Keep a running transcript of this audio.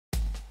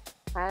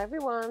Hi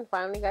everyone,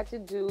 finally got to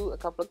do a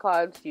couple of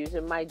cards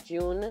using my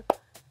June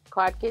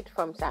card kit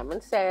from Simon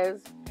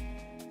Says.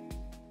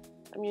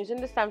 I'm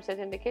using the stamp set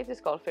in the kit. It's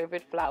called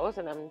Favorite Flowers,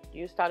 and I'm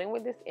starting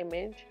with this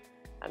image.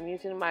 I'm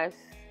using my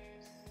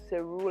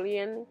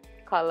cerulean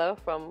color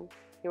from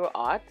Hero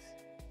Arts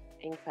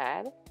ink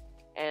pad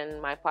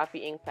and my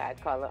poppy ink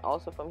pad color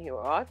also from Hero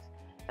Arts,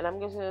 and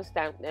I'm just going to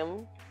stamp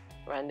them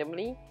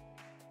randomly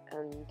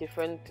and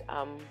different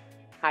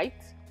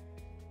heights,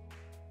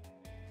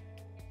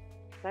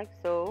 like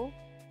so.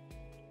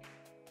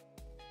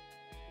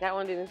 That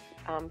one didn't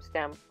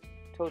stamp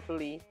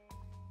totally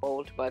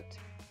bold, but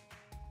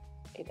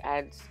it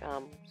adds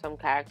some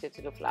character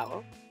to the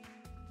flower.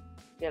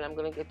 Then I'm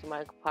going to get to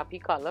my poppy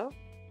color,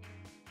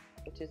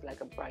 which is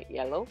like a bright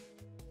yellow.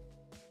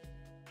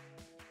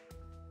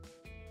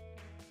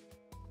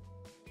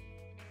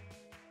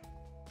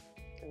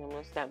 And I'm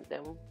going to stamp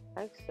them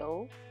like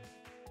so.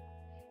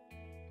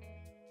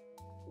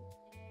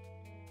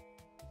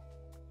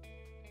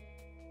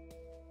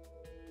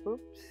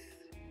 Oops,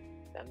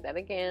 stamp that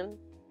again.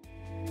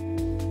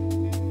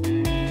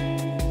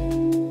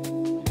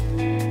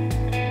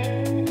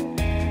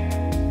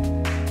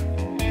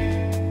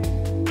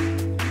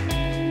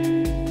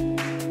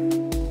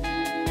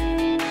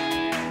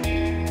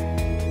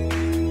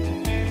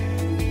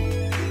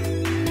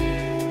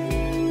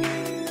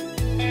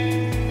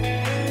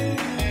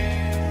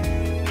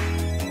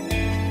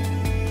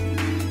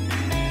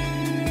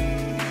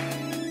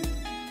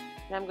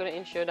 I'm going to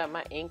ensure that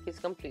my ink is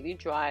completely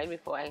dry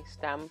before I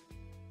stamp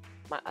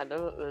my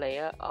other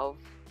layer of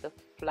the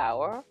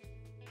flower.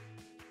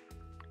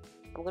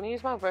 I'm going to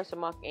use my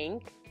Versamark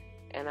ink,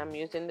 and I'm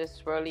using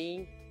this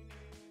swirly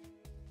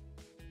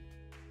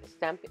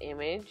stamp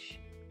image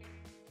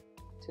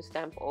to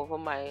stamp over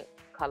my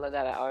color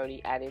that I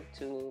already added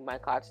to my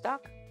cardstock,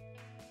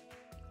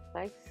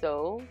 like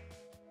so.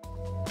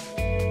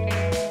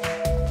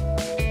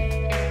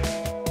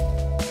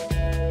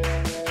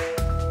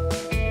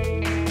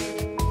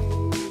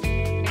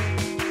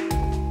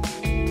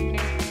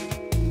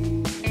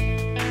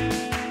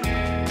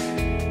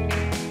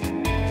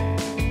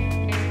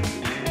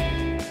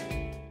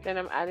 Then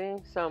I'm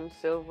adding some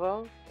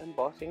silver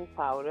embossing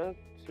powder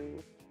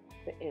to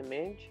the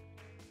image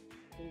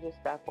and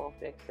just tap off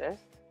the excess.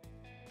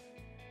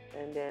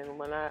 And then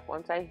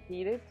once I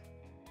heat it,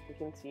 you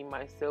can see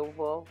my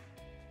silver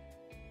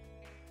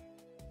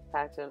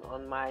pattern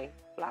on my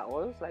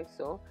flowers, like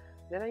so.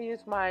 Then I use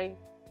one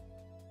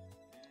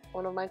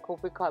of my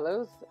Copic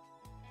colors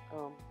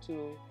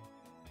to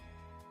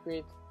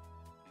create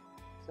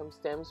some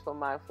stems for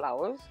my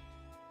flowers,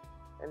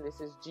 and this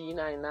is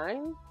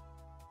G99.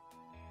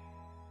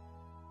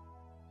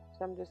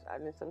 I'm just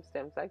adding some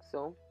stems like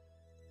so.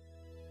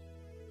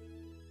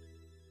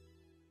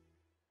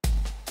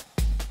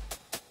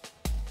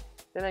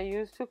 Then I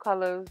use two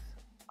colors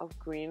of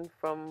green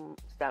from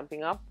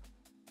Stampin' Up,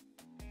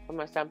 from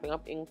my Stampin'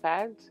 Up ink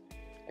pads.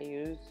 I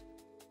use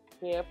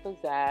Clear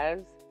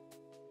Pizzazz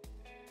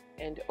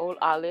and Old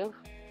Olive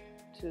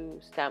to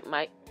stamp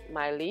my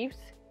leaves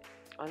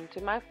onto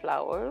my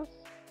flowers,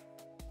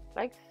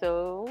 like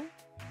so.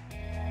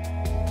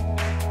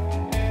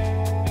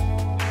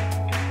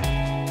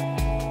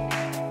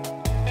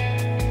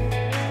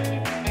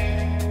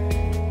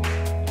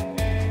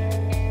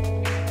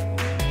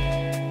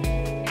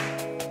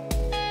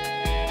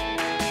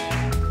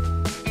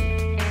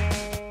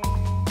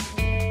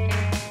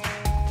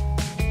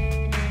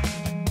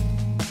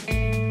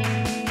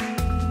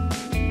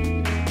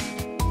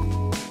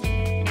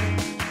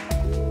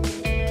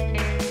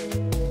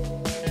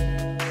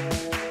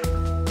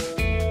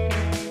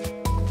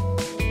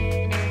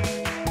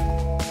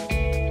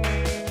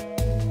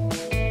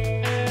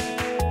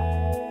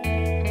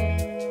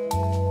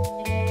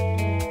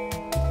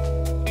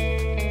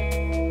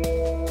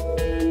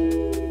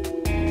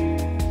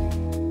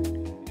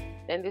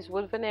 Then this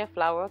wood veneer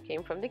flower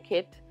came from the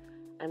kit.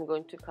 I'm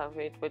going to cover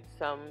it with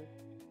some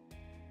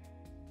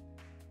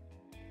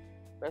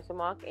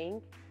Versamark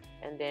ink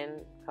and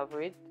then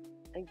cover it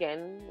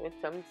again with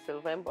some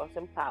silver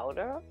embossing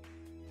powder.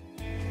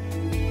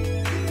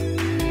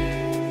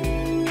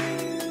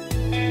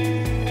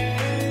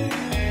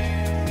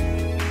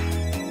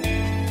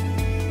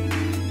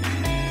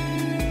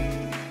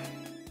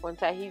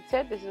 Once I heat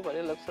set, this is what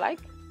it looks like.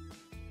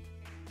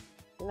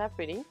 Isn't that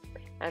pretty?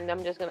 And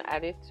I'm just going to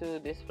add it to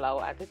this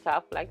flower at the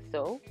top, like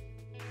so.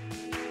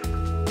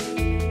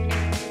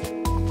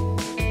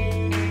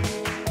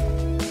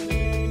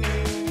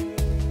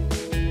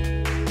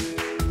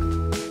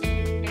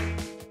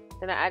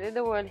 Then I added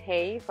the word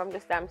hey from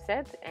the stamp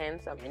set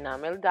and some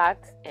enamel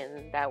dots,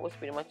 and that was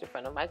pretty much the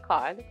front of my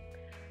card.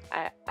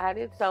 I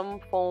added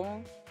some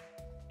foam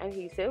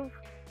adhesive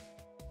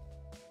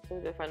to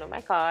the front of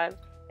my card,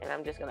 and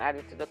I'm just going to add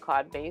it to the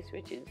card base,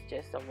 which is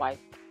just a white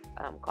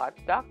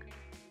cardstock,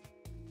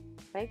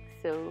 like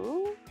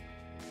so.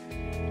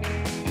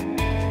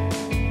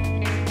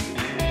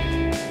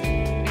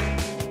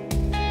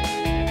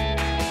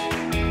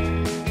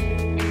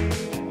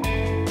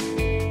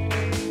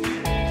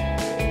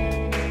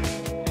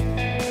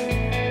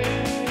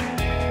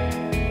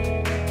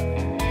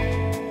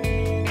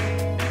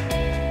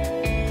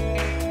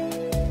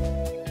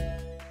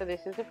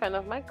 the front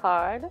of my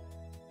card.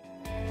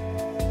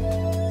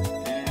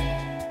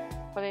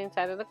 For the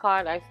inside of the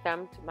card, I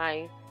stamped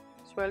my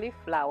swirly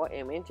flower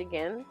image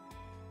again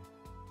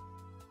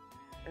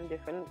in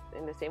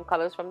the same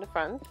colors from the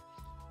front,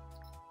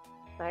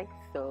 like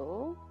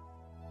so.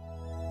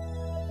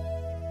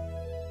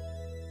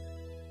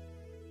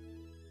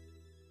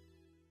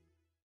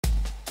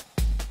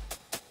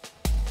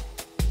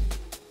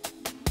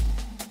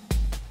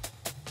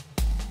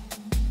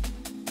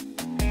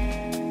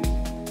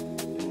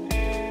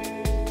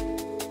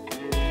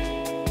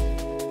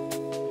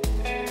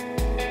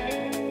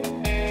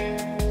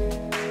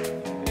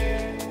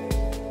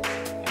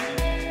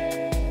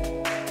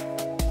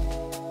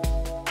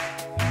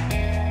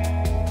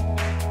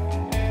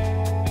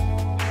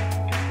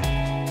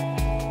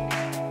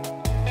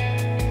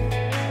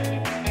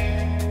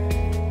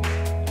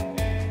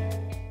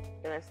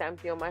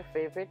 Stamped You're My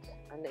Favorite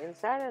on the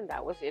inside, and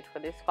that was it for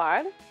this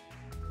card.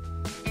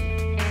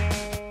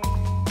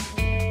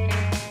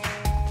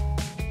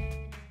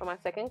 For my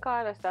second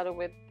card, I started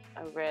with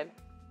a red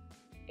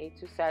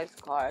A2 size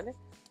card,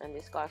 and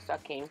this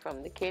cardstock came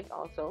from the kit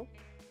also.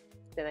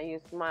 Then I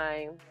used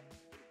my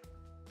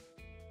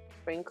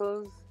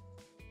Sprinkles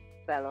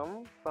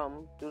vellum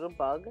from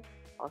Doodlebug,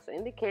 also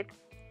in the kit,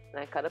 and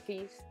I cut a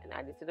piece and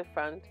added to the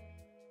front,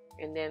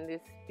 and then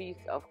this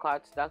piece of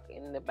cardstock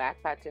in the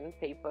back, pattern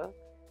paper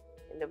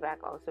in the back,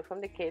 also from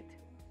the kit.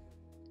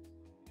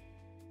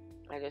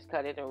 I just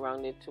cut it and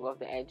rounded two of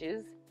the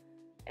edges,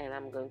 and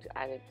I'm going to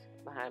add it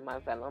behind my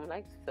vellum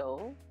like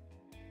so.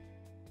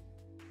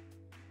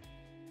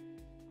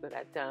 Put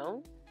that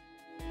down.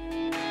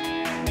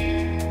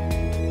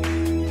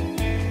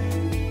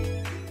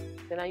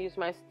 Then I use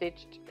my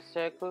stitched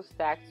circle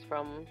stacks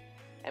from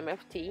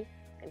MFT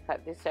and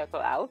cut this circle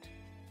out,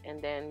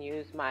 and then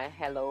use my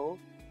Hello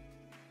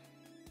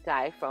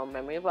die from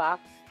Memory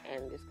Box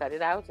and just cut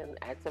it out and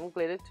add some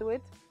glitter to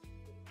it,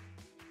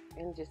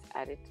 and just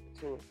add it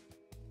to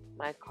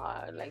my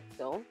card like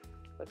so.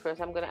 But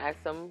first I'm going to add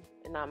some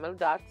enamel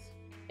dots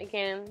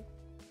again,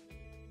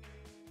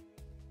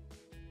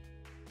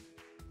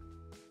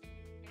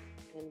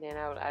 and then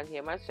I will add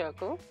here my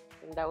circle,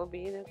 and that will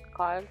be the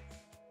card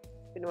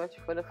pretty much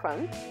for the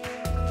front.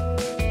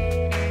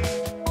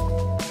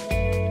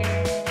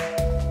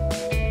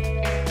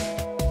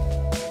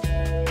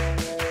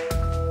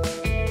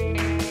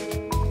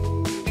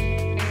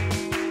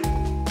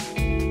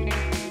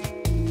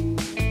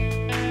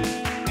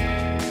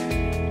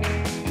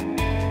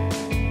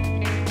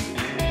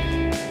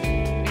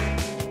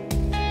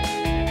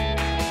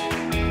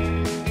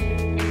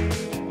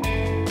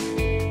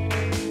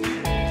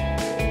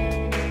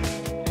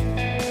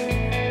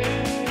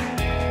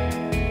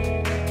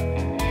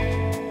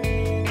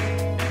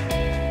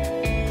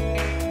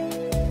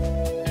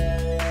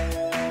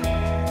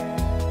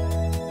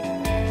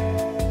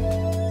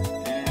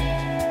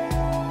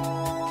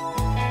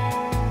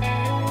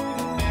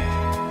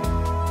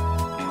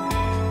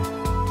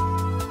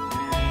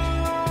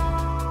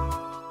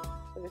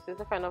 This is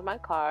the front of my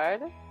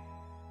card.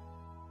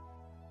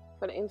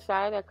 For the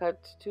inside, I cut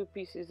two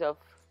pieces of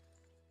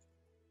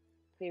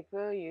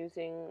paper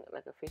using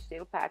like a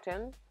fishtail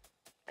pattern.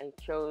 I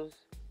chose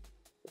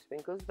the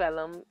Sprinkles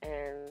vellum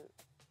and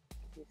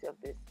a piece of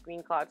this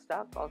green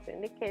cardstock, also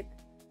in the kit.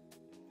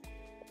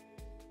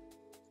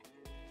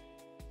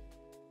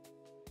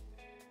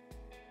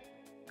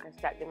 I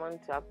stack them on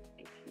top of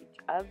each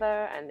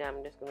other, and then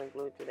I'm just going to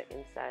glue it to the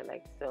inside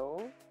like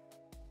so,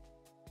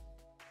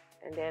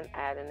 and then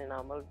add an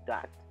enamel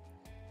dot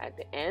at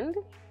the end.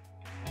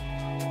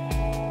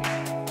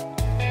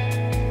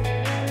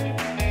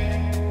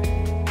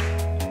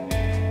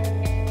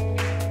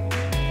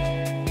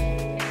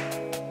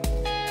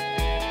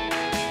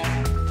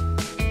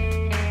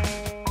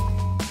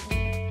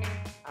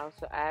 I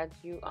also add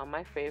You Are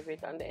My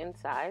Favorite on the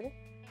inside,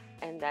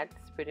 and that's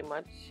pretty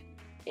much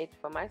it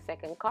for my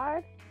second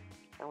card.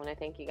 I want to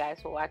thank you guys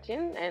for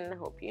watching and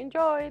hope you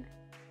enjoyed.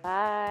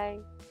 Bye.